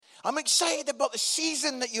I'm excited about the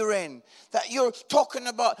season that you're in, that you're talking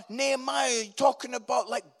about Nehemiah, you're talking about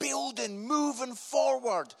like building, moving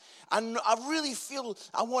forward. And I really feel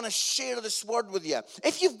I want to share this word with you.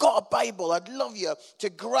 If you've got a Bible, I'd love you to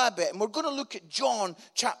grab it. And we're going to look at John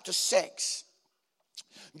chapter 6.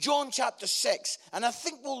 John chapter 6, and I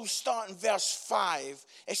think we'll start in verse 5.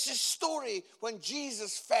 It's a story when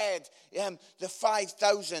Jesus fed the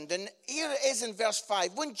 5,000. And here it is in verse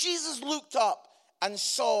 5. When Jesus looked up and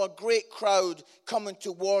saw a great crowd coming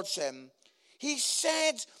towards him, he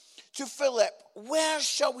said to Philip, "Where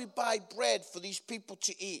shall we buy bread for these people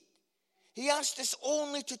to eat?" He asked this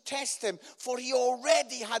only to test him, for he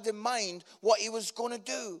already had in mind what he was going to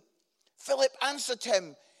do. Philip answered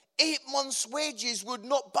him, 8 months' wages would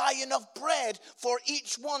not buy enough bread for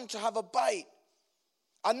each one to have a bite.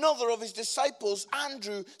 Another of his disciples,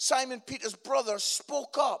 Andrew, Simon Peter's brother,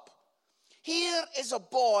 spoke up. Here is a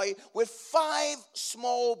boy with 5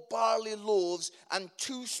 small barley loaves and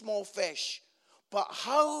 2 small fish. But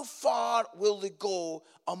how far will they go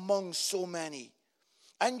among so many?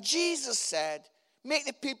 And Jesus said, "Make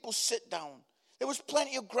the people sit down." There was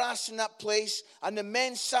plenty of grass in that place, and the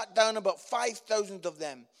men sat down, about 5,000 of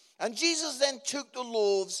them. And Jesus then took the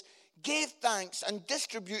loaves, gave thanks, and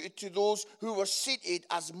distributed to those who were seated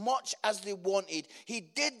as much as they wanted. He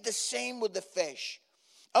did the same with the fish.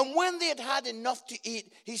 And when they had had enough to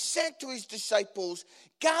eat, he said to his disciples,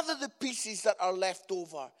 "Gather the pieces that are left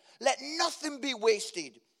over. Let nothing be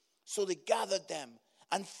wasted." So they gathered them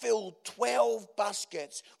and filled 12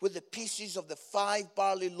 baskets with the pieces of the 5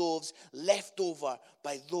 barley loaves left over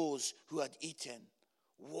by those who had eaten.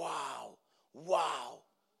 Wow, wow.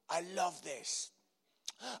 I love this.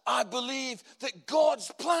 I believe that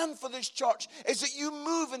God's plan for this church is that you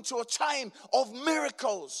move into a time of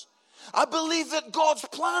miracles. I believe that God's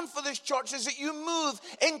plan for this church is that you move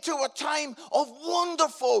into a time of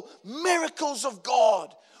wonderful miracles of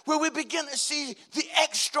God, where we begin to see the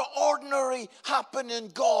extraordinary happen in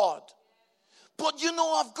God. But you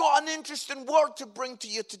know, I've got an interesting word to bring to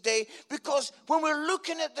you today, because when we're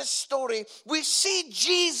looking at this story, we see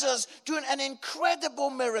Jesus doing an incredible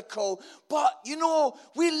miracle. But you know,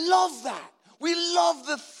 we love that. We love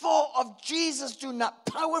the thought of Jesus doing that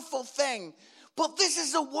powerful thing. But this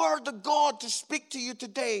is the word of God to speak to you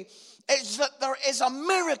today, is that there is a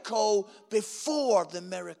miracle before the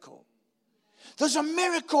miracle. There's a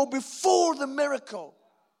miracle before the miracle.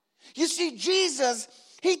 You see, Jesus,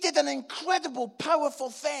 he did an incredible, powerful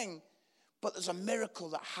thing, but there's a miracle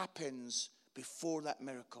that happens before that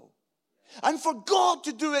miracle. And for God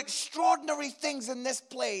to do extraordinary things in this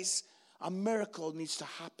place, a miracle needs to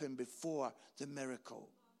happen before the miracle.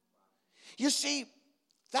 You see,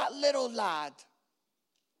 that little lad,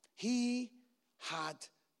 he had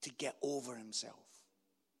to get over himself.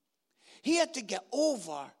 He had to get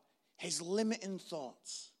over his limiting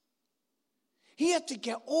thoughts. He had to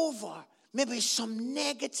get over maybe some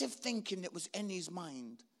negative thinking that was in his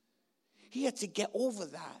mind. He had to get over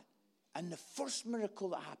that. And the first miracle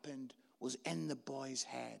that happened was in the boy's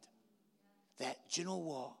head. That, do you know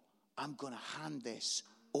what? I'm going to hand this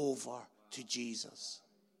over to Jesus.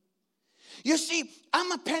 You see,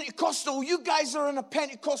 I'm a Pentecostal. You guys are in a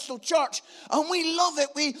Pentecostal church, and we love it.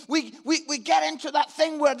 We get into that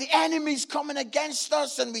thing where the enemy's coming against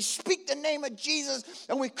us, and we speak the name of Jesus,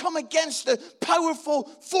 and we come against the powerful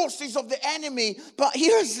forces of the enemy. But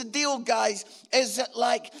here's the deal, guys, is that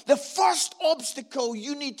like the first obstacle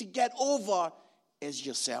you need to get over is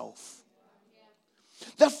yourself.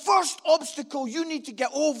 The first obstacle you need to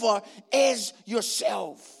get over is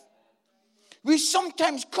yourself. We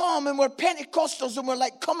sometimes come and we're Pentecostals and we're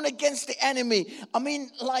like coming against the enemy. I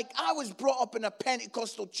mean, like I was brought up in a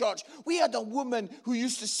Pentecostal church. We had a woman who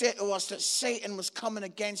used to say to us that Satan was coming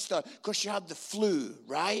against her because she had the flu,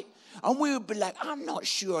 right? And we would be like, I'm not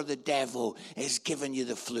sure the devil is giving you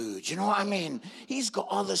the flu. Do you know what I mean? He's got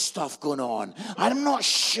other stuff going on. I'm not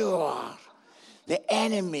sure. The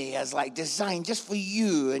enemy is like designed just for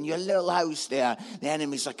you and your little house there. The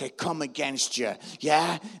enemy's like, I come against you.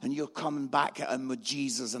 Yeah? And you're coming back at him with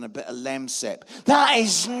Jesus and a bit of lemsip. That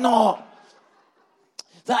is not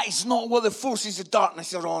what the forces of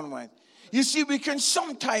darkness are on with. You see, we can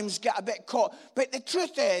sometimes get a bit caught. But the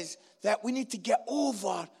truth is that we need to get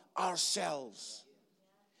over ourselves.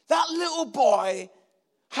 That little boy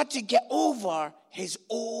had to get over his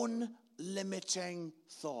own limiting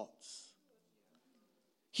thoughts.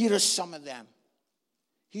 Here are some of them.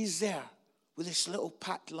 He's there with this little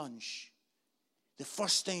packed lunch. The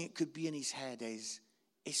first thing it could be in his head is,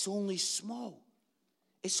 it's only small.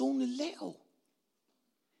 It's only little.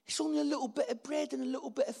 It's only a little bit of bread and a little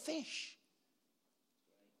bit of fish.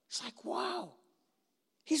 It's like, wow.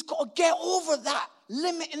 He's got to get over that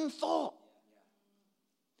limiting thought.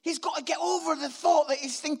 He's got to get over the thought that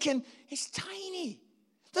he's thinking, it's tiny.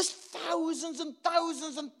 There's thousands and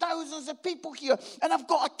thousands and thousands of people here, and I've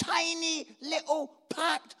got a tiny little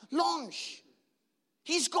packed lunch.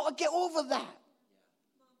 He's got to get over that.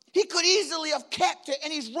 He could easily have kept it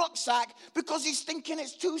in his rucksack because he's thinking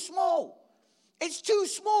it's too small. It's too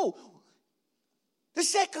small. The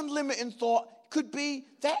second limiting thought could be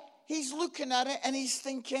that he's looking at it and he's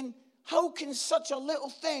thinking, how can such a little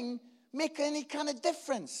thing make any kind of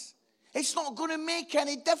difference? It's not going to make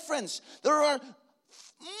any difference. There are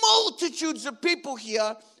multitudes of people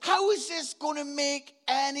here. How is this going to make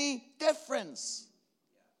any difference?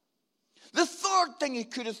 The third thing he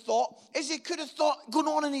could have thought is he could have thought, going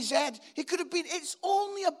on in his head, he could have been, it's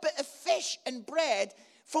only a bit of fish and bread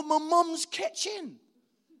from my mum's kitchen.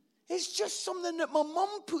 It's just something that my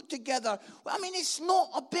mum put together. I mean, it's not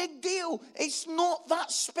a big deal. It's not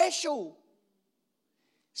that special.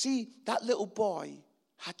 See, that little boy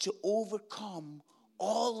had to overcome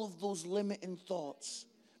all of those limiting thoughts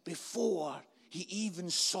before he even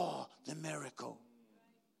saw the miracle.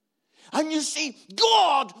 And you see,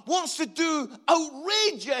 God wants to do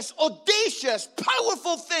outrageous, audacious,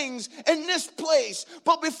 powerful things in this place.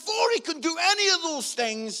 But before he can do any of those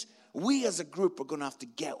things, we as a group are going to have to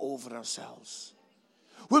get over ourselves.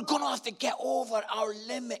 We're going to have to get over our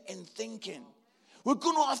limit in thinking. We're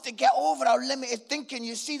going to have to get over our limited thinking.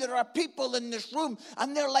 You see, there are people in this room,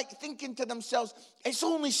 and they're like thinking to themselves, it's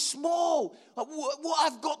only small.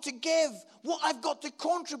 What I've got to give, what I've got to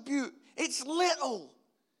contribute, it's little.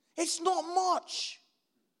 It's not much.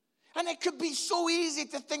 And it could be so easy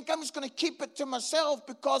to think, I'm just going to keep it to myself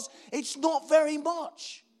because it's not very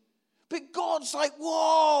much. But God's like,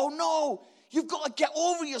 whoa, no. You've got to get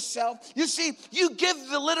over yourself. You see, you give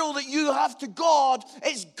the little that you have to God.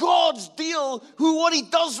 It's God's deal what he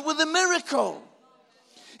does with the miracle.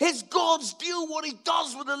 It's God's deal what he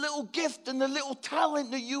does with the little gift and the little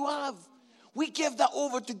talent that you have. We give that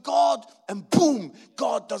over to God, and boom,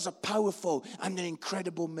 God does a powerful and an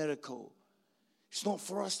incredible miracle. It's not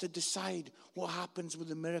for us to decide what happens with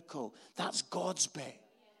the miracle. That's God's bit,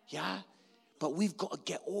 yeah? But we've got to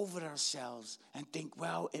get over ourselves and think,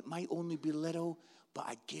 well, it might only be little, but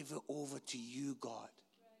I give it over to you, God.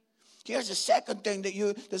 Here's the second thing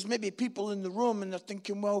there's maybe people in the room and they're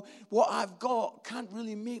thinking, well, what I've got can't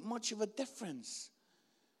really make much of a difference.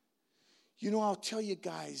 You know, I'll tell you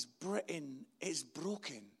guys, Britain is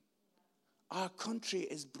broken. Our country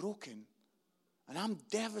is broken. And I'm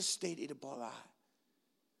devastated about that.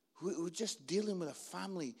 We're just dealing with a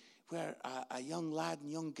family where a young lad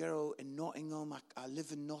and young girl in Nottingham, I live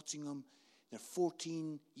in Nottingham, they're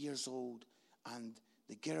 14 years old. And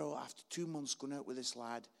the girl, after 2 months going out with this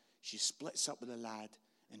lad, she splits up with the lad.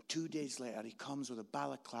 And 2 days later, he comes with a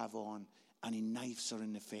balaclava on and he knifes her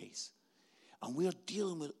in the face. And we're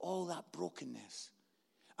dealing with all that brokenness.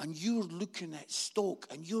 And you're looking at Stoke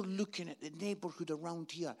and you're looking at the neighborhood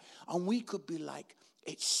around here. And we could be like,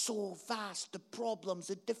 it's so vast. The problems,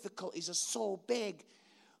 the difficulties are so big.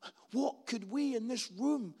 What could we in this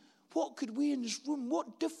room,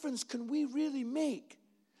 what difference can we really make?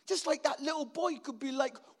 Just like that little boy could be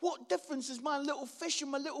like, what difference is my little fish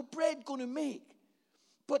and my little bread going to make?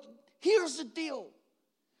 But here's the deal.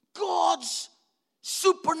 God's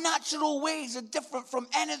supernatural ways are different from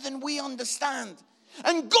anything we understand.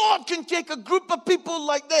 And God can take a group of people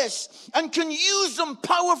like this and can use them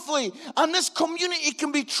powerfully. And this community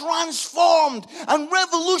can be transformed and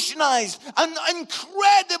revolutionized and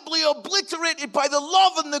incredibly obliterated by the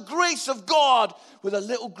love and the grace of God with a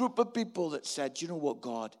little group of people that said, you know what,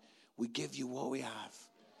 God, we give you what we have.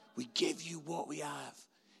 We give you what we have.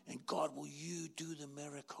 And God, will you do the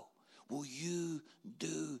miracle? Will you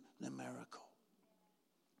do the miracle?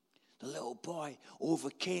 The little boy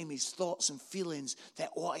overcame his thoughts and feelings that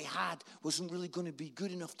what he had wasn't really going to be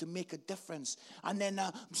good enough to make a difference. And then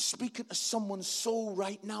I'm speaking to someone's soul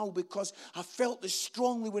right now because I felt this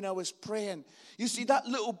strongly when I was praying. You see, that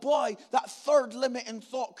little boy, that third limiting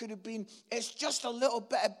thought could have been, it's just a little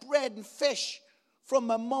bit of bread and fish from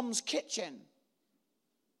my mum's kitchen.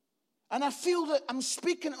 And I feel that I'm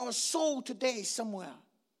speaking to a soul today somewhere.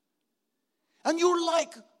 And you're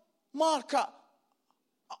like, Mark,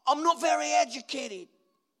 I'm not very educated.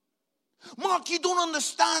 Mark, you don't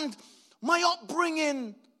understand. My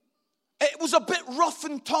upbringing, it was a bit rough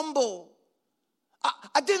and tumble.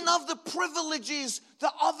 I didn't have the privileges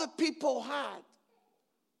that other people had.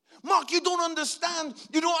 Mark, you don't understand.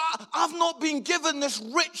 You know, I've not been given this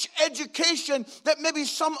rich education that maybe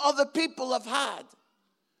some other people have had.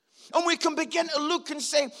 And we can begin to look and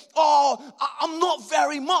say, oh, I'm not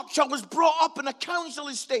very much. I was brought up in a council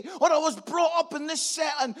estate, or I was brought up in this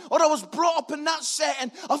setting, or I was brought up in that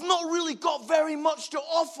setting. I've not really got very much to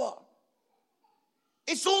offer.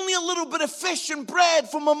 It's only a little bit of fish and bread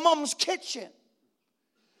from my mum's kitchen.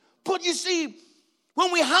 But you see,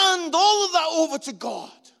 when we hand all of that over to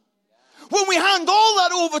God, when we hand all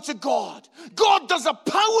that over to God, God does a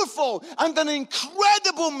powerful and an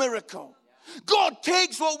incredible miracle. God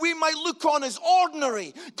takes what we might look on as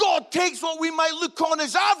ordinary. God takes what we might look on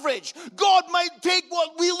as average. God might take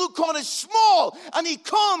what we look on as small, and he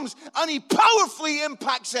comes and he powerfully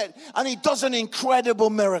impacts it, and he does an incredible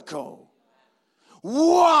miracle.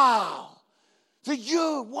 Wow! That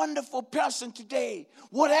you, wonderful person today,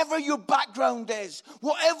 whatever your background is,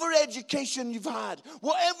 whatever education you've had,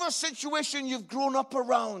 whatever situation you've grown up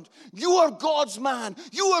around, you are God's man,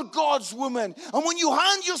 you are God's woman. And when you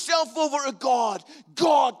hand yourself over to God,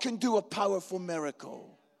 God can do a powerful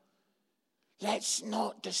miracle. Let's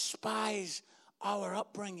not despise our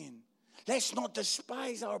upbringing. Let's not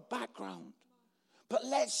despise our background. But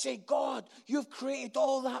let's say, God, you've created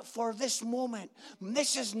all that for this moment.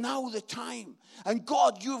 This is now the time. And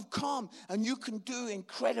God, you've come and you can do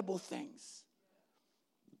incredible things.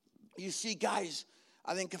 You see, guys,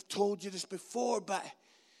 I think I've told you this before, but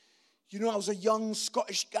you know, I was a young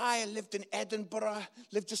Scottish guy. I lived in Edinburgh,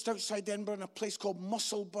 lived just outside Edinburgh in a place called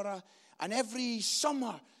Musselburgh. And every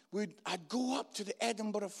summer, I'd go up to the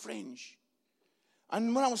Edinburgh Fringe.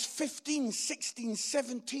 And when I was 15, 16,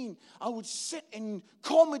 17, I would sit in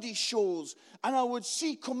comedy shows and I would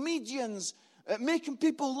see comedians making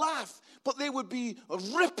people laugh, but they would be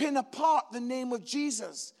ripping apart the name of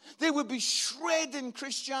Jesus. They would be shredding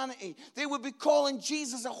Christianity. They would be calling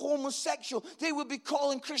Jesus a homosexual. They would be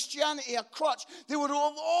calling Christianity a crutch. They would have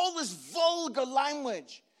all this vulgar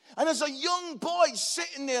language. And as a young boy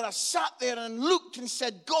sitting there, I sat there and looked and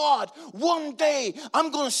said, God, one day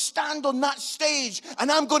I'm going to stand on that stage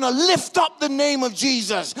and I'm going to lift up the name of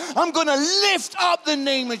Jesus. I'm going to lift up the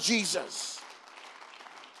name of Jesus.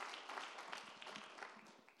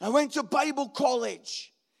 I went to Bible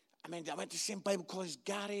college. I went to the same Bible college as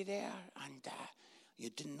Gary there. And you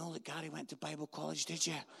didn't know that Gary went to Bible college, did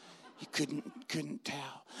you? You couldn't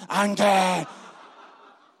tell. And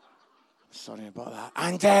sorry about that.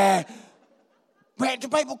 And went to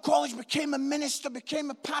Bible college, became a minister, became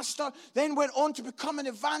a pastor, then went on to become an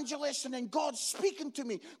evangelist, and then God's speaking to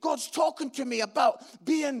me. God's talking to me about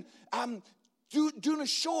being, doing a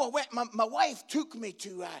show. My wife took me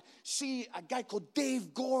to see a guy called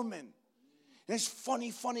Dave Gorman. This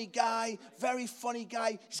funny guy, very funny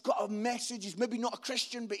guy. He's got a message. He's maybe not a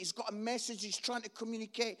Christian, but he's got a message he's trying to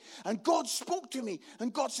communicate. And God spoke to me,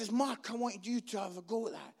 and God says, Mark, I want you to have a go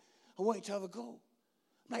at that. I want you to have a go.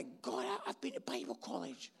 I'm like, God, I've been to Bible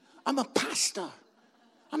college. I'm a pastor.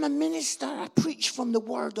 I'm a minister. I preach from the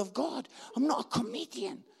word of God. I'm not a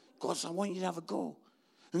comedian. God said, I want you to have a go.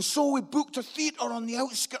 And so we booked a theater on the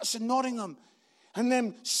outskirts of Nottingham. And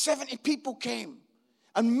then 70 people came.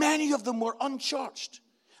 And many of them were unchurched.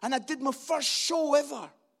 And I did my first show ever.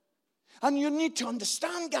 And you need to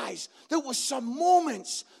understand, guys, there were some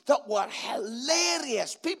moments that were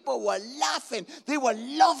hilarious. People were laughing. They were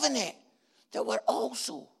loving it. There were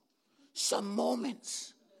also some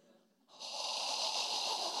moments.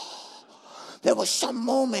 There were some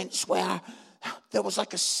moments where there was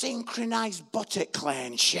like a synchronized buttock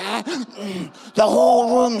clench, yeah? The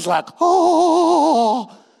whole room's like,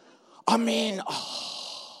 oh.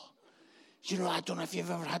 You know, I don't know if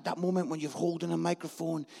you've ever had that moment when you're holding a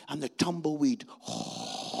microphone and the tumbleweed,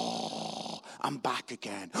 I'm back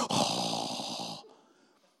again.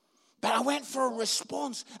 But I went for a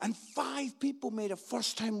response, and 5 people made a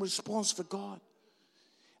first-time response for God.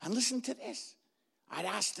 And listen to this. I'd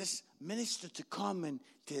asked this minister to come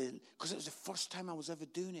because it was the first time I was ever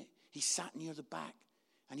doing it. He sat near the back,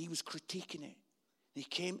 and he was critiquing it. He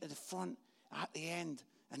came to the front at the end,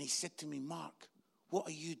 and he said to me, Mark, what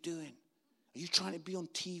are you doing? Are you trying to be on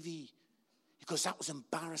TV? Because that was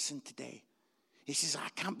embarrassing today. He says, I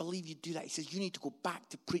can't believe you do that. He says, you need to go back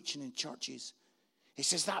to preaching in churches. He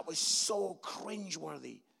says, that was so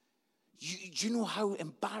cringeworthy. Do you know how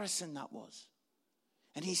embarrassing that was?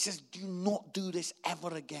 And he says, do not do this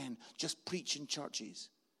ever again. Just preach in churches.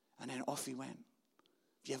 And then off he went. Have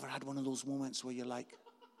you ever had one of those moments where you're like,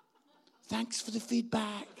 thanks for the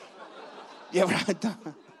feedback? You ever had that?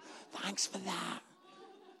 Thanks for that.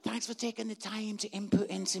 Thanks for taking the time to input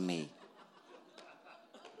into me.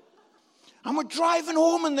 And we're driving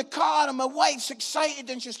home in the car, and my wife's excited,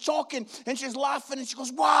 and she's talking, and she's laughing, and she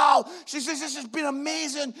goes, wow. She says, this has been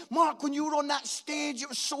amazing. Mark, when you were on that stage, it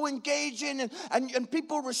was so engaging, and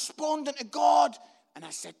people responding to God. And I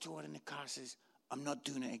said to her in the car, I says, I'm not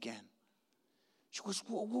doing it again. She goes,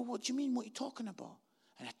 what do you mean? What are you talking about?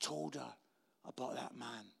 And I told her about that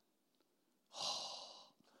man.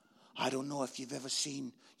 I don't know if you've ever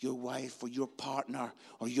seen your wife or your partner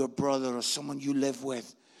or your brother or someone you live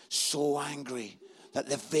with so angry that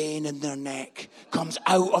the vein in their neck comes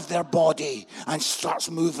out of their body and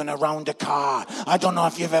starts moving around the car. I don't know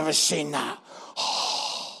if you've ever seen that.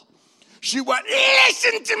 She went,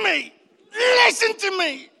 listen to me. Listen to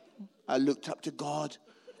me. I looked up to God.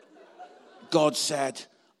 God said,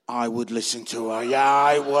 I would listen to her. Yeah,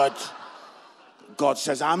 I would. God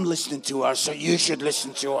says, I'm listening to her, so you should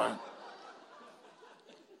listen to her.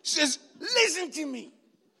 She says, listen to me.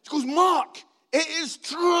 She goes, Mark, it is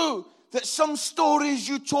true that some stories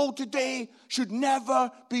you told today should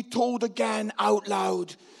never be told again out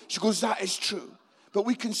loud. She goes, that is true, but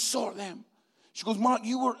we can sort them. She goes, Mark,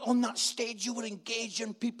 you were on that stage, you were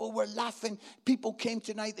engaging, people were laughing. People came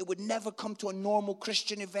tonight that would never come to a normal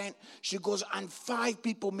Christian event. She goes, and 5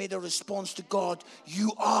 people made a response to God.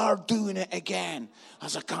 You are doing it again. I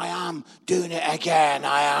was like, I am doing it again.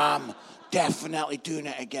 I am definitely doing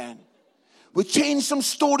it again. We changed some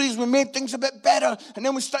stories, we made things a bit better, and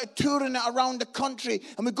then we started touring it around the country,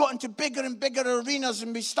 and we got into bigger and bigger arenas,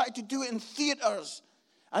 and we started to do it in theaters.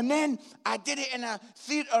 And then I did it in a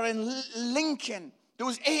theater in Lincoln. There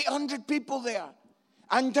was 800 people there.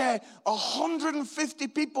 And 150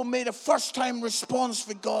 people made a first-time response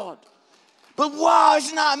for God. But wow,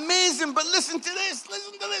 isn't that amazing? But listen to this,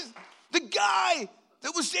 listen to this. The guy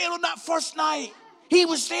that was there on that first night, he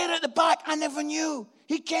was there at the back. I never knew.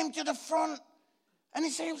 He came to the front. And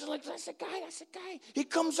he said, he was like, that's a guy. He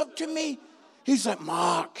comes up to me. He's like,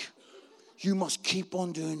 Mark, you must keep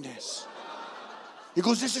on doing this. He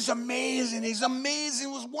goes, this is amazing. He's amazing.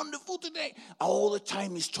 It was wonderful today. All the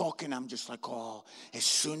time he's talking, I'm just like, oh, as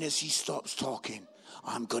soon as he stops talking,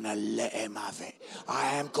 I'm going to let him have it.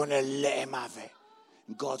 I am going to let him have it.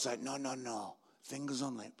 And God's like, no. Fingers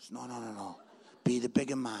on lips. No. Be the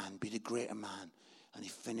bigger man. Be the greater man. And he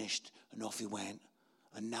finished, and off he went.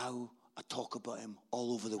 And now I talk about him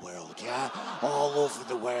all over the world, yeah? All over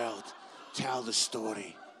the world. Tell the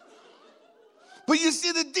story. But you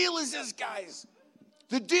see, the deal is this, guys.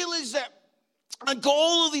 The deal is that I got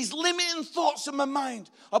all of these limiting thoughts in my mind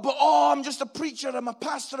about, I'm just a preacher, I'm a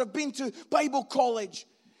pastor, I've been to Bible college.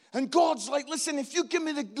 And God's like, listen, if you give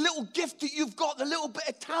me the little gift that you've got, the little bit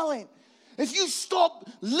of talent, if you stop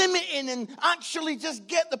limiting and actually just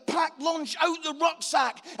get the packed lunch out the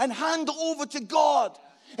rucksack and hand it over to God,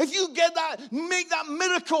 if you make that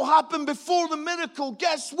miracle happen before the miracle,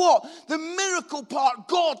 guess what? The miracle part,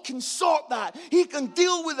 God can sort that. He can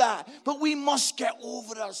deal with that. But we must get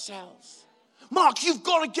over ourselves. Mark, you've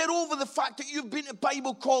got to get over the fact that you've been to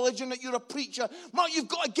Bible college and that you're a preacher. Mark, you've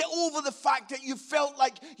got to get over the fact that you felt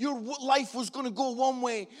like your life was going to go one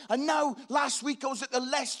way. And now, last week, I was at the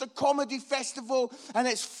Leicester Comedy Festival, and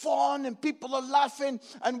it's fun, and people are laughing.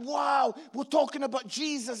 And wow, we're talking about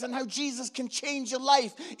Jesus and how Jesus can change your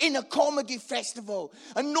life in a comedy festival.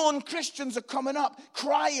 And non-Christians are coming up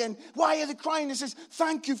crying. Why are they crying? They says,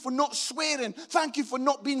 thank you for not swearing. Thank you for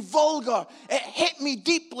not being vulgar. It hit me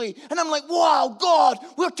deeply. And I'm like, wow. God,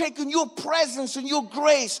 we're taking your presence and your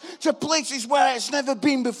grace to places where it's never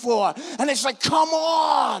been before. And it's like, come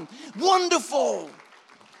on, wonderful.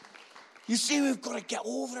 You see, we've got to get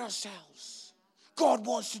over ourselves. God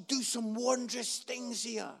wants to do some wondrous things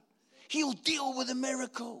here. He'll deal with a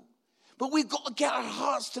miracle. But we've got to get our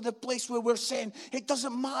hearts to the place where we're saying, it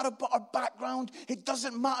doesn't matter about our background. It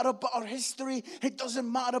doesn't matter about our history. It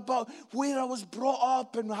doesn't matter about where I was brought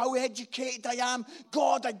up and how educated I am.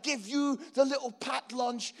 God, I give you the little packed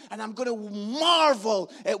lunch, and I'm going to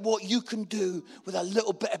marvel at what you can do with a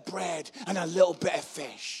little bit of bread and a little bit of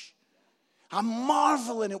fish. I'm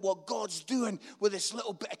marveling at what God's doing with this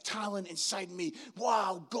little bit of talent inside me.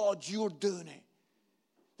 Wow, God, you're doing it.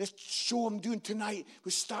 This show I'm doing tonight, we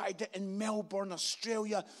started it in Melbourne,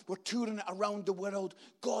 Australia. We're touring it around the world.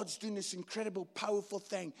 God's doing this incredible, powerful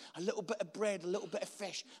thing. A little bit of bread, a little bit of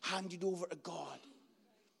fish handed over to God.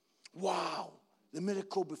 Wow, the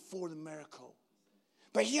miracle before the miracle.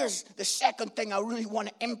 But here's the second thing I really want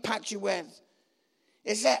to impact you with.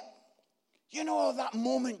 Is that, you know, that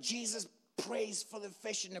moment Jesus prays for the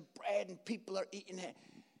fish and the bread and people are eating it.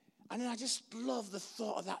 And then I just love the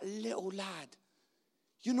thought of that little lad.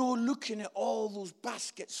 You know, looking at all those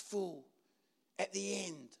baskets full at the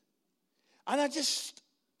end. And I just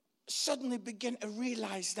suddenly begin to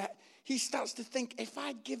realize that he starts to think, if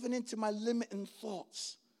I'd given into my limiting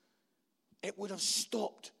thoughts, it would have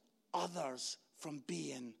stopped others from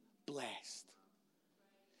being blessed.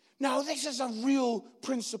 Now, this is a real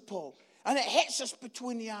principle, and it hits us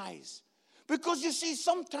between the eyes. Because you see,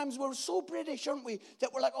 sometimes we're so British, aren't we,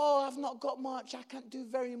 that we're like, oh, I've not got much, I can't do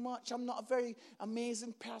very much, I'm not a very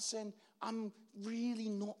amazing person, I'm really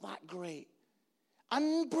not that great. And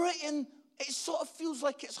in Britain, it sort of feels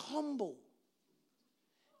like it's humble.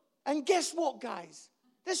 And guess what, guys?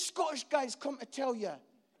 This Scottish guy's come to tell you,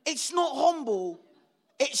 it's not humble,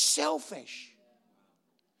 it's selfish.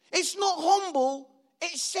 It's not humble,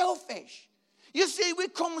 it's selfish. You see, we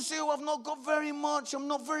come and say, oh, I've not got very much, I'm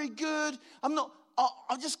not very good, I'm not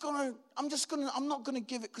going to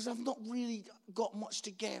give it because I've not really got much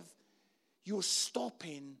to give. You're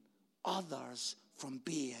stopping others from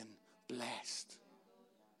being blessed.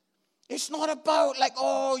 It's not about like,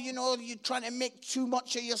 oh, you know, you're trying to make too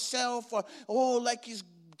much of yourself, or, oh, like his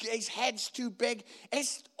head's too big.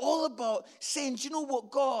 It's all about saying, do you know what,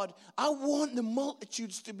 God, I want the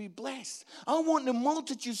multitudes to be blessed. I want the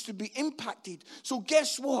multitudes to be impacted. So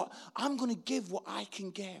guess what? I'm going to give what I can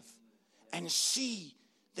give and see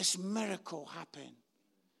this miracle happen.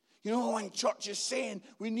 You know, when church is saying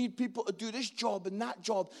we need people to do this job and that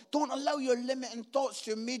job, don't allow your limiting thoughts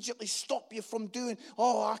to immediately stop you from doing,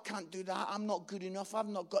 oh, I can't do that. I'm not good enough. I've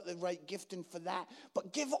not got the right gifting for that.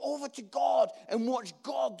 But give it over to God and watch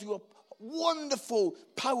God do a wonderful,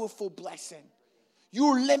 powerful blessing.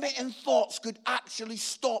 Your limiting thoughts could actually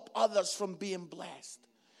stop others from being blessed.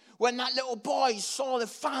 When that little boy saw the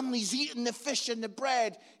families eating the fish and the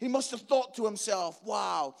bread, he must have thought to himself,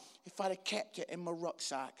 wow, if I'd have kept it in my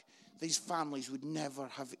rucksack, these families would never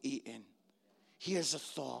have eaten. Here's a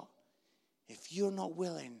thought. If you're not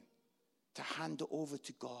willing to hand it over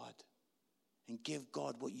to God and give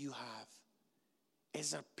God what you have,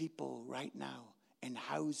 is there people right now in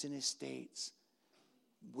housing estates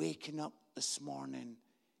waking up this morning,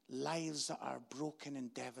 lives that are broken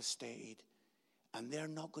and devastated, and they're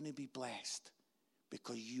not going to be blessed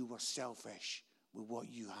because you were selfish with what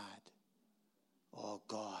you had? Oh,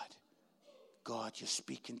 God, you're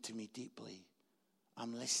speaking to me deeply.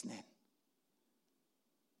 I'm listening.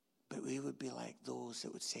 But we would be like those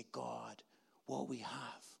that would say, God, what we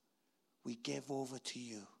have, we give over to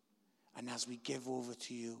you. And as we give over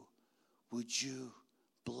to you, would you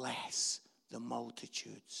bless the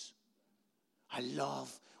multitudes? I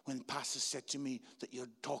love when Pastor said to me that you're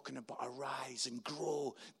talking about arise and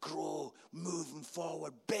grow, moving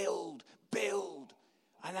forward, build.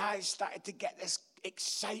 And I started to get this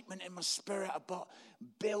excitement in my spirit about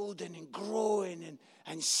building and growing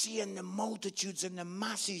and seeing the multitudes and the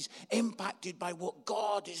masses impacted by what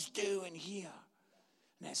God is doing here.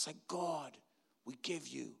 And it's like, God, we give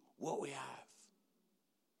you what we have.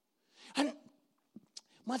 And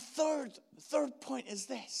my third point is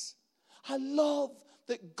this. I love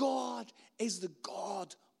that God is the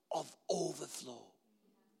God of overflow.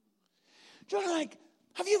 Do you know, like,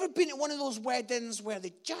 have you ever been at one of those weddings where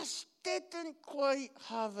they just didn't quite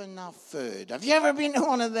have enough food? Have you ever been to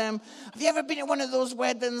one of them? Have you ever been at one of those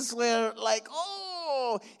weddings where, like,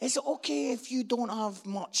 oh, is it okay if you don't have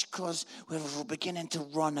much because we're beginning to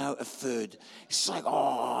run out of food? It's like,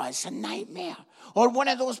 oh, it's a nightmare. Or one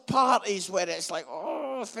of those parties where it's like,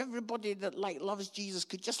 oh, if everybody that loves Jesus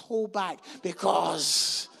could just hold back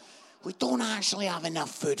because we don't actually have enough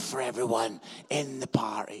food for everyone in the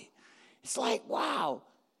party. It's like, wow.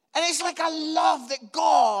 And it's like, I love that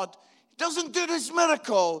God doesn't do this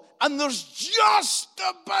miracle and there's just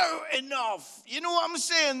about enough. You know what I'm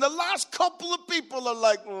saying? The last couple of people are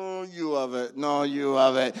like, oh, you have it. No, you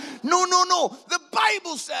have it. No. The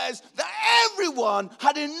Bible says that everyone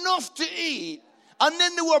had enough to eat, and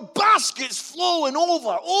then there were baskets flowing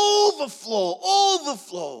over, overflow.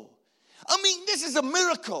 I mean, this is a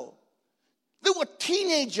miracle. There were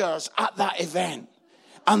teenagers at that event,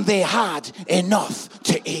 and they had enough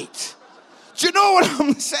to eat. Do you know what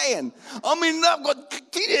I'm saying? I mean, I've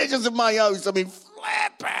got teenagers in my house. I mean,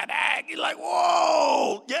 flipping heck. You're like,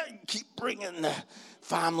 whoa. Yeah, keep bringing the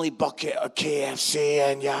family bucket of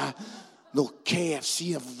KFC in, yeah. No,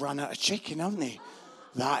 KFC have run out of chicken, haven't they?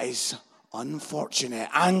 That is unfortunate.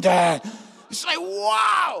 And it's like,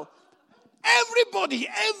 wow. Everybody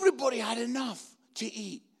had enough to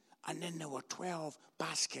eat. And then there were 12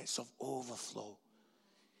 baskets of overflow.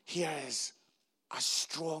 Here is a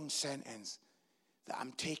strong sentence that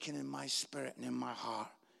I'm taking in my spirit and in my heart.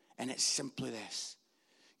 And it's simply this.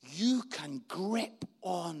 You can grip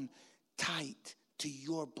on tight to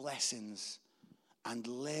your blessings and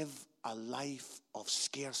live a life of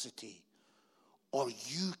scarcity. or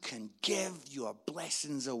you can give your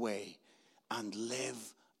blessings away and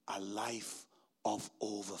live a life of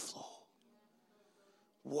overflow.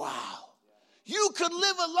 Wow. You can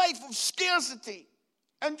live a life of scarcity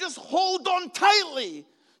and just hold on tightly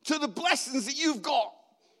to the blessings that you've got.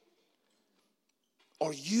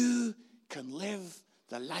 Or you can live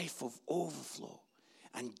the life of overflow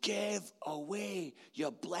and give away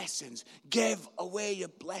your blessings. Give away your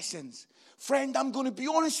blessings. Friend, I'm going to be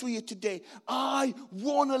honest with you today. I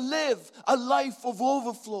want to live a life of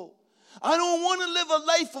overflow. I don't want to live a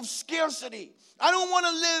life of scarcity. I don't want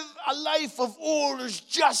to live a life of, oh, there's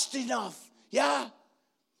just enough. Yeah?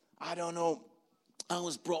 I don't know. I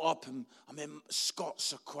was brought up,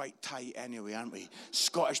 Scots are quite tight anyway, aren't we?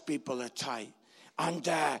 Scottish people are tight. And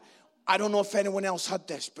I don't know if anyone else had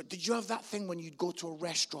this, but did you have that thing when you'd go to a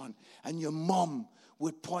restaurant and your mum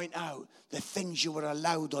would point out the things you were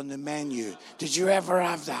allowed on the menu? Did you ever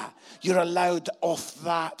have that? You're allowed off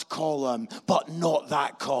that column, but not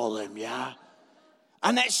that column, yeah?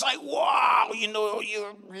 And it's like, wow,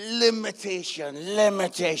 your limitation.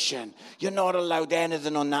 You're not allowed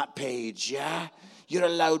anything on that page, yeah? You're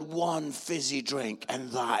allowed one fizzy drink, and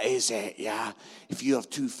that is it, yeah? If you have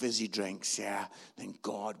 2 fizzy drinks, yeah, then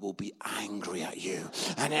God will be angry at you.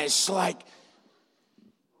 And it's like,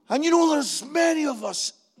 and there's many of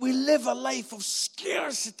us, we live a life of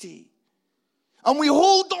scarcity. And we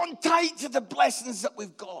hold on tight to the blessings that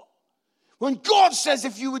we've got. When God says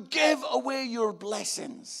if you would give away your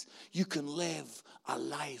blessings, you can live a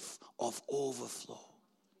life of overflow.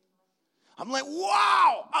 I'm like,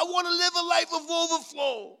 wow, I want to live a life of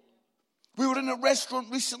overflow. We were in a restaurant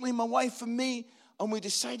recently, my wife and me, and we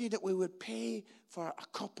decided that we would pay for a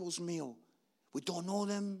couple's meal. We don't know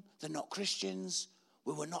them. They're not Christians.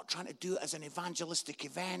 We were not trying to do it as an evangelistic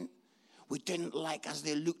event. We didn't as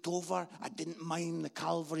they looked over, I didn't mind the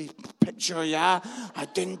Calvary picture, yeah? I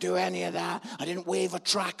didn't do any of that. I didn't wave a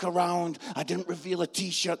track around. I didn't reveal a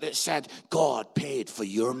T-shirt that said, God paid for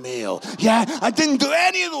your meal. Yeah, I didn't do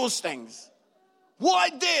any of those things.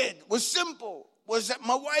 What I did was simple, was that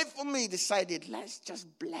my wife and me decided, let's just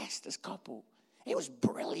bless this couple. It was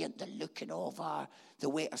brilliant. They're looking over. The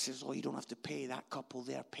waiter says, oh, you don't have to pay. That couple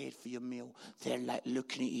there paid for your meal. They're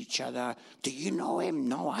looking at each other. Do you know him?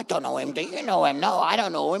 No, I don't know him. Do you know him? No, I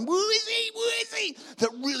don't know him. Who is he? Who is he?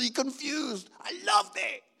 They're really confused. I loved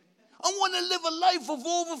it. I want to live a life of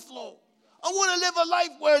overflow. I want to live a life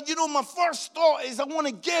where, my first thought is I want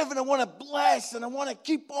to give and I want to bless and I want to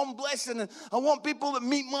keep on blessing. And I want people that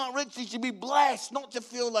meet Mark Ritchie to be blessed, not to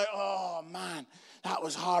feel like, oh, man, that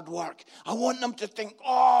was hard work. I want them to think,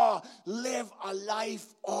 oh, live a life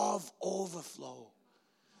of overflow.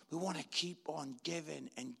 We want to keep on giving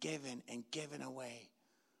and giving and giving away.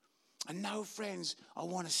 And now, friends, I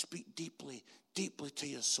want to speak deeply, deeply to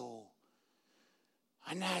your soul.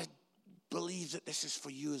 And I believe that this is for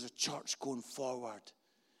you as a church going forward,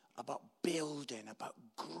 about building, about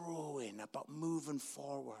growing, about moving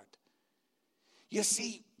forward. You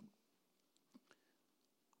see,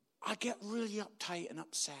 I get really uptight and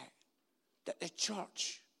upset that the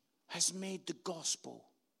church has made the gospel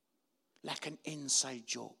like an inside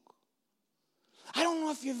joke. I don't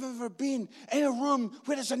know if you've ever been in a room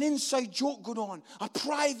where there's an inside joke going on, a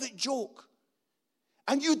private joke,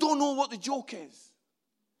 and you don't know what the joke is.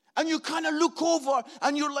 And you kind of look over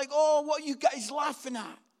and you're like, oh, what are you guys laughing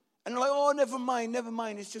at? And you're like, oh, never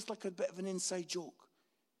mind. It's just like a bit of an inside joke.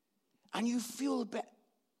 And you feel a bit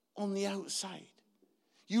on the outside.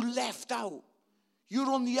 You left out.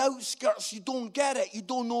 You're on the outskirts. You don't get it. You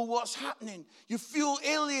don't know what's happening. You feel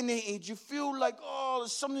alienated. You feel like, oh,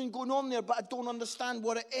 there's something going on there, but I don't understand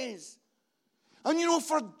what it is. And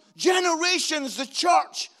for generations, the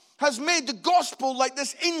church has made the gospel like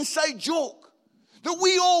this inside joke. That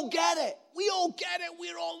we all get it. We all get it.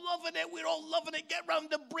 We're all loving it. We're all loving it. Get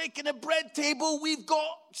round the breaking the bread table. We've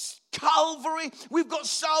got Calvary. We've got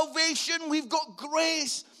salvation. We've got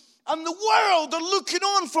grace. And the world are looking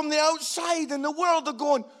on from the outside. And the world are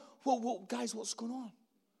going, well, guys, what's going on?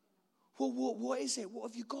 Well, what is it?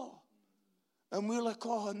 What have you got? And we're like,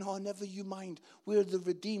 oh, no, never you mind. We're the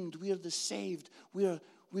redeemed. We're the saved.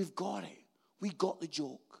 We've got it. We got the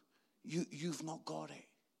joke. You've not got it.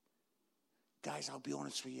 Guys, I'll be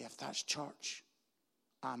honest with you. If that's church,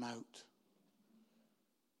 I'm out.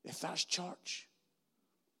 If that's church,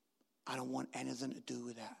 I don't want anything to do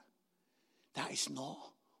with that. That is not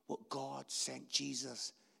what God sent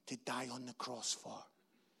Jesus to die on the cross for.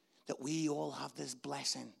 That we all have this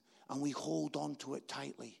blessing and we hold on to it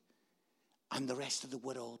tightly. And the rest of the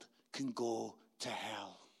world can go to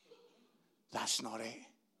hell. That's not it.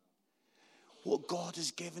 What God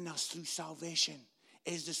has given us through salvation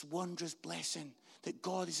is this wondrous blessing that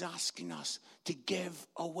God is asking us to give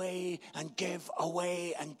away and give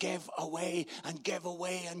away and give away and give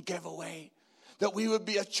away and give away. That we would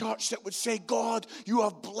be a church that would say, God, you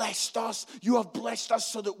have blessed us. You have blessed us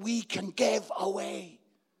so that we can give away.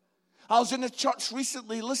 I was in a church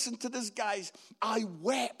recently. Listen to this, guys. I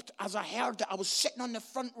wept as I heard it. I was sitting on the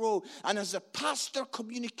front row, and as the pastor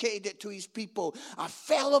communicated it to his people, I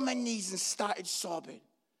fell on my knees and started sobbing.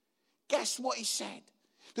 Guess what he said?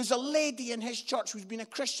 There's a lady in his church who's been a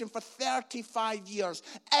Christian for 35 years.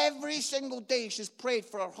 Every single day she's prayed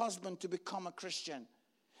for her husband to become a Christian.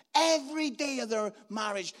 Every day of their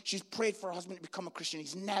marriage, she's prayed for her husband to become a Christian.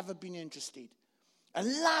 He's never been interested. And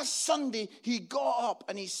last Sunday, he got up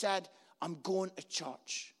and he said, I'm going to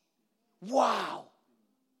church. Wow.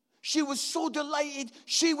 She was so delighted.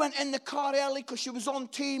 She went in the car early because she was on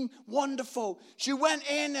team. Wonderful. She went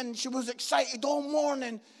in and she was excited all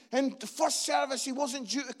morning. In the first service, he wasn't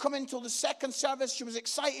due to come in until the second service. She was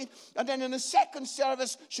excited. And then in the second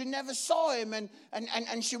service, she never saw him.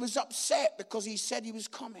 And she was upset because he said he was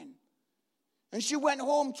coming. And she went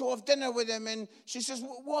home to have dinner with him. And she says,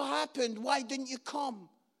 what happened? Why didn't you come?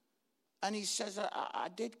 And he says, I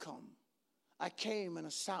did come. I came and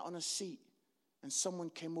I sat on a seat. And someone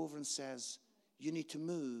came over and says, you need to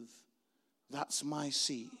move. That's my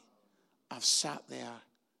seat. I've sat there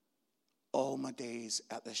all my days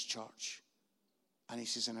at this church. And he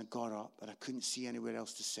says, and I got up and I couldn't see anywhere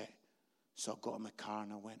else to sit. So I got in my car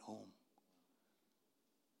and I went home.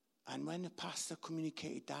 And when the pastor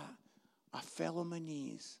communicated that, I fell on my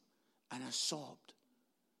knees and I sobbed.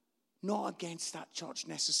 Not against that church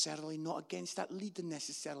necessarily, not against that leader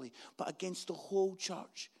necessarily, but against the whole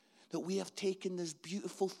church. That we have taken this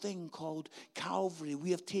beautiful thing called Calvary.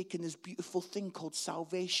 We have taken this beautiful thing called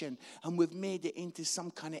salvation, and we've made it into some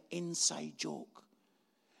kind of inside joke.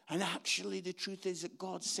 And actually the truth is that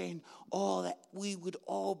God's saying, that we would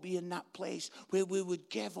all be in that place where we would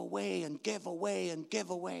give away and give away and give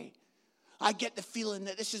away. I get the feeling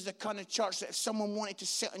that this is the kind of church that if someone wanted to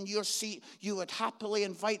sit in your seat, you would happily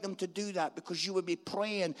invite them to do that because you would be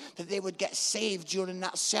praying that they would get saved during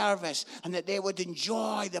that service and that they would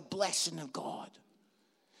enjoy the blessing of God.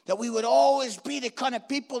 That we would always be the kind of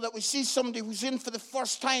people that we see somebody who's in for the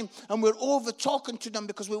first time and we're over talking to them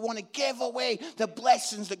because we want to give away the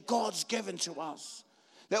blessings that God's given to us.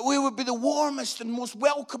 That we would be the warmest and most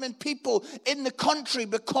welcoming people in the country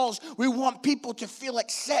because we want people to feel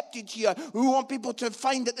accepted here. We want people to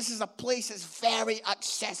find that this is a place that's very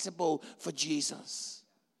accessible for Jesus.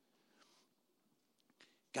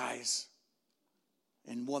 Guys,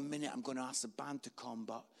 in 1 minute I'm going to ask the band to come,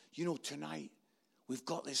 but tonight we've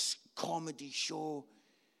got this comedy show.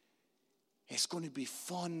 It's going to be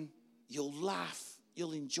fun. You'll laugh.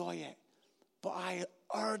 You'll enjoy it. But I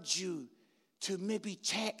urge you to maybe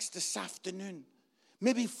text this afternoon,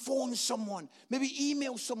 maybe phone someone, maybe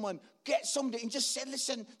email someone, get somebody and just say,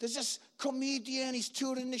 listen, there's this comedian, he's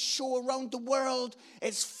touring this show around the world.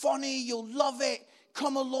 It's funny, you'll love it.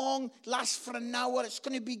 Come along, last for an hour, it's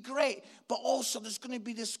going to be great. But also there's going to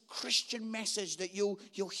be this Christian message that you'll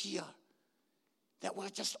hear. That we're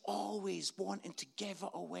just always wanting to give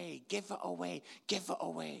it away, give it away, give it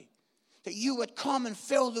away. That you would come and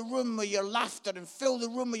fill the room with your laughter and fill the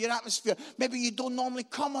room with your atmosphere. Maybe you don't normally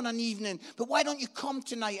come on an evening, but why don't you come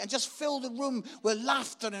tonight and just fill the room with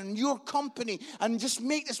laughter and your company and just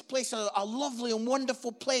make this place a lovely and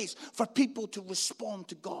wonderful place for people to respond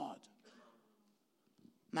to God.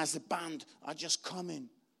 And as the band are just coming,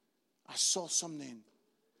 I saw something.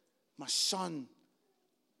 My son,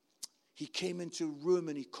 he came into a room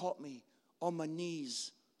and he caught me on my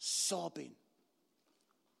knees, sobbing.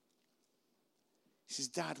 He says,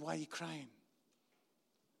 Dad, why are you crying?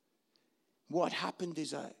 What happened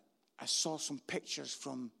is I saw some pictures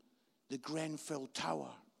from the Grenfell Tower.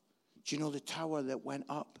 Do you know the tower that went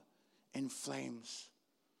up in flames?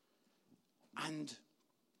 And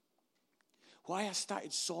why I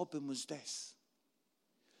started sobbing was this.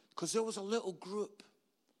 Because there was a little group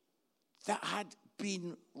that had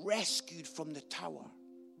been rescued from the tower.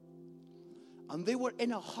 And they were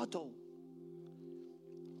in a huddle.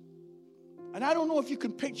 And I don't know if you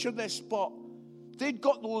can picture this, but they'd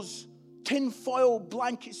got those tin foil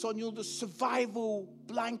blankets on, the survival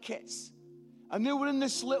blankets. And they were in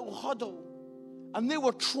this little huddle. And they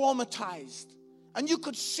were traumatized. And you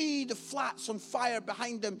could see the flats on fire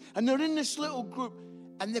behind them. And they're in this little group.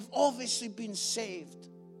 And they've obviously been saved.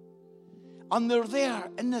 And they're there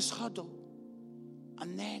in this huddle.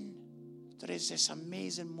 And then there is this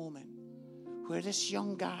amazing moment where this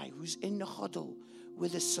young guy who's in the huddle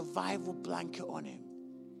with a survival blanket on him,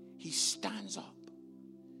 he stands up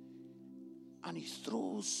And he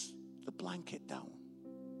throws the blanket down.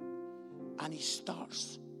 And he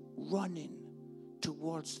starts running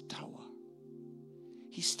towards the tower.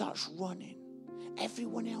 He starts running.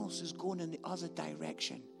 Everyone else is going in the other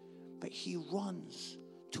direction. But he runs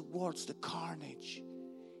towards the carnage.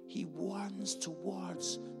 He runs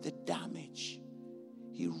towards the damage.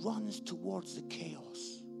 He runs towards the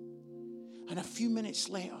chaos. And a few minutes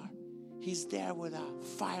later, he's there with a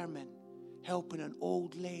fireman helping an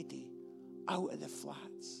old lady out of the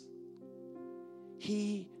flats.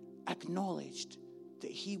 He acknowledged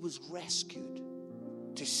that he was rescued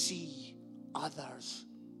to see others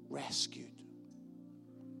rescued.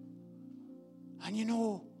 And you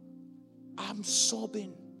know, I'm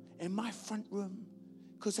sobbing in my front room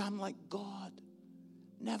because I'm like, God,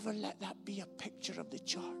 never let that be a picture of the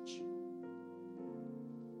church.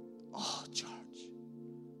 Oh, church,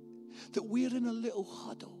 that we're in a little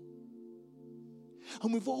huddle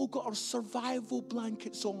and we've all got our survival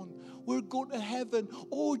blankets on. We're going to heaven.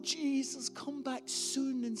 Oh, Jesus, come back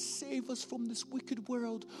soon and save us from this wicked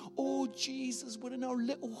world. Oh, Jesus, we're in our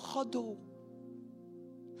little huddle.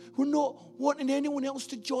 We're not wanting anyone else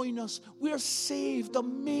to join us. We're saved.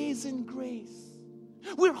 Amazing grace.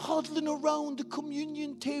 We're huddling around the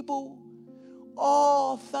communion table.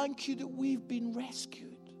 Oh, thank you that we've been rescued.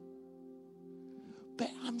 But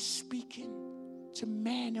I'm speaking to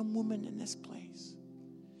men and women in this place,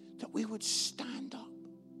 that we would stand up,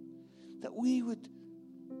 that we would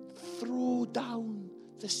throw down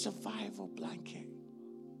the survival blanket.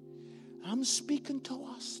 I'm speaking to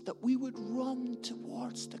us that we would run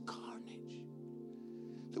towards the carnage,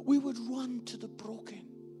 that we would run to the broken,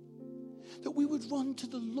 that we would run to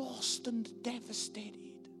the lost and the devastated,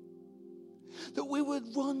 that we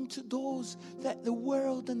would run to those that the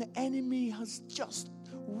world and the enemy has just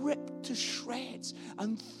ripped to shreds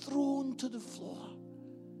and thrown to the floor.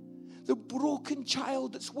 The broken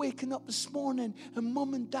child that's waking up this morning and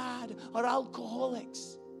mum and dad are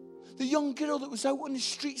alcoholics. The young girl that was out on the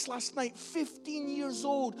streets last night, 15 years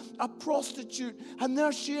old, a prostitute, and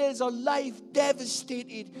there she is, her life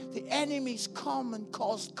devastated. The enemy's come and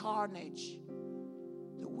caused carnage.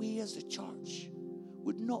 That we as a church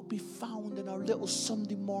would not be found in our little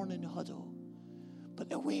Sunday morning huddle, but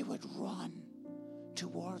that we would run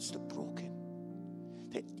towards the broken.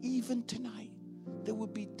 That even tonight, there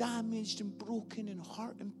would be damaged and broken and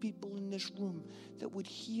hurting people in this room that would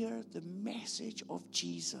hear the message of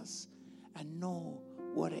Jesus and know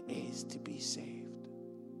what it is to be saved.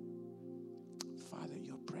 Father,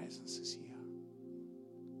 your presence is here.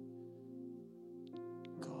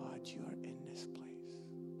 God, you are in this place.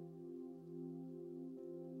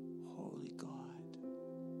 Holy God.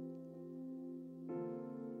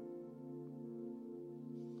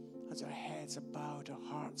 As our heads are bowed, our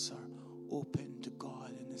hearts are open to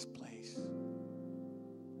God in this place.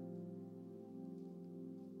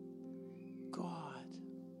 God,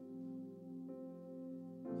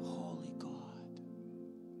 holy God,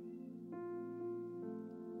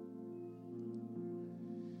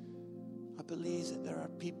 I believe that there are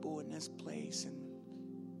people in this place and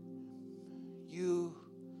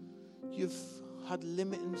you've had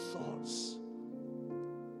limiting thoughts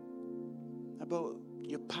about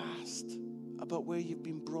your past, about where you've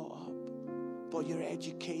been brought up, about your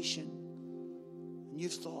education, and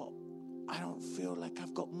you've thought, I don't feel like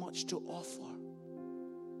I've got much to offer,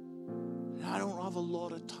 and I don't have a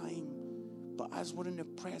lot of time. But as we're in the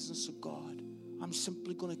presence of God, I'm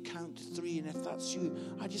simply going to count to 3, and if that's you,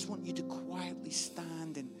 I just want you to quietly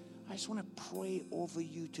stand, and I just want to pray over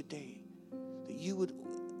you today, that you would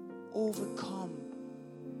overcome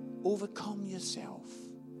yourself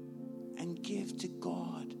and give to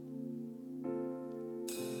God.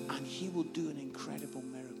 And he will do an incredible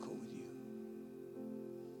miracle with you.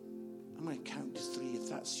 I'm going to count to 3. If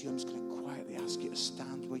that's you, I'm just going to quietly ask you to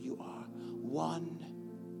stand where you are. 1,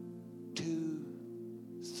 2,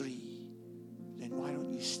 3. Then why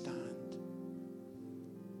don't you stand?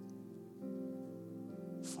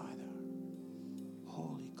 Father,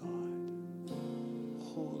 holy God,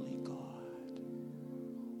 holy God,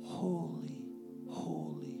 holy,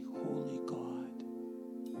 holy, holy God.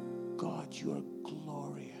 God, you are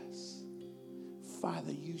glorious.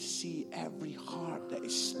 Father, you see every heart that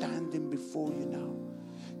is standing before you now.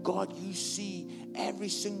 God, you see every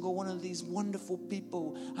single one of these wonderful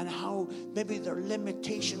people and how maybe their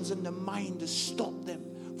limitations in the mind has stopped them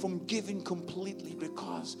from giving completely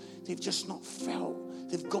because they've just not felt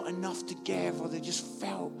they've got enough to give, or they just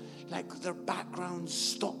felt like their backgrounds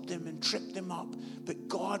stopped them and tripped them up. But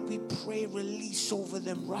God, we pray release over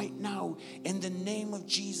them right now in the name of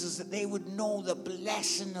Jesus, that they would know the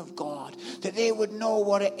blessing of God, that they would know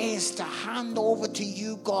what it is to hand over to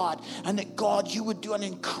you, God, and that, God, you would do an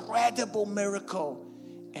incredible miracle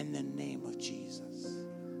in the name of Jesus.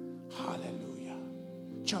 Hallelujah.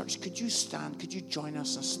 Church, could you stand? Could you join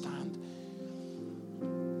us and stand?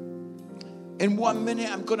 In 1 minute,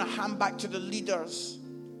 I'm going to hand back to the leaders.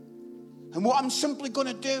 And what I'm simply going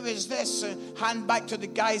to do is this, hand back to the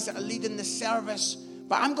guys that are leading the service.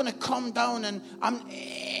 But I'm going to come down and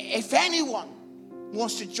if anyone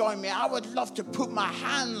wants to join me, I would love to put my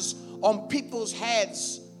hands on people's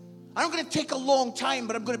heads. I'm going to take a long time,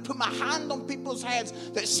 but I'm going to put my hand on people's heads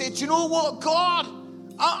that said, you know what, God,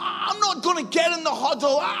 I'm not going to get in the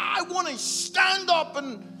huddle. I want to stand up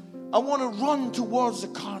and I want to run towards the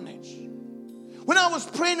carnage. When I was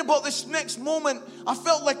praying about this next moment, I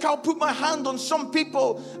felt like I'll put my hand on some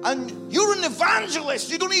people, and you're an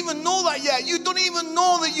evangelist. You don't even know that yet. You don't even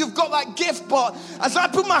know that you've got that gift. But as I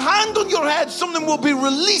put my hand on your head, something will be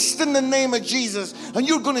released in the name of Jesus, and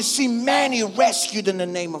you're going to see many rescued in the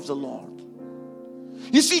name of the Lord.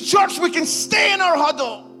 You see, church, we can stay in our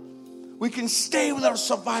huddle. We can stay with our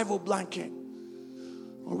survival blanket.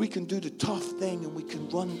 Or we can do the tough thing and we can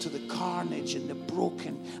run to the carnage and the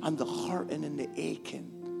broken and the hurting and the aching.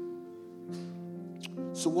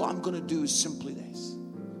 So what I'm going to do is simply this.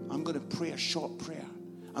 I'm going to pray a short prayer.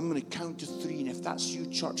 I'm going to count to 3. And if that's you,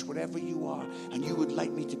 church, wherever you are, and you would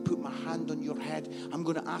like me to put my hand on your head, I'm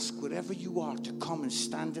going to ask wherever you are to come and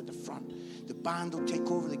stand at the front. The band will take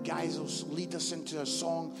over. The guys will lead us into a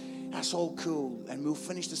song. That's all cool, and we'll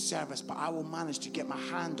finish the service, but I will manage to get my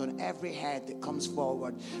hand on every head that comes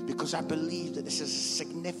forward, because I believe that this is a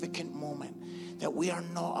significant moment, that we're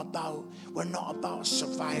not about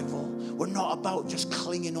survival. We're not about just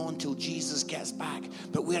clinging on till Jesus gets back,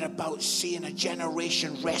 but we're about seeing a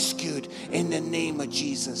generation rescued in the name of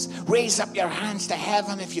Jesus. Raise up your hands to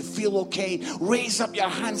heaven if you feel okay. Raise up your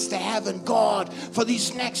hands to heaven. God, for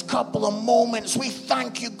these next couple of moments, we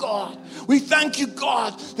thank you, God. We thank you,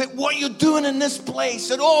 God, that what you're doing in this place,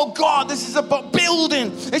 that, oh God, this is about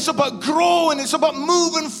building, it's about growing, it's about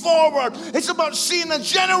moving forward, it's about seeing a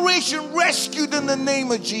generation rescued in the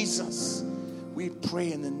name of Jesus. We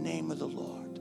pray in the name of the Lord.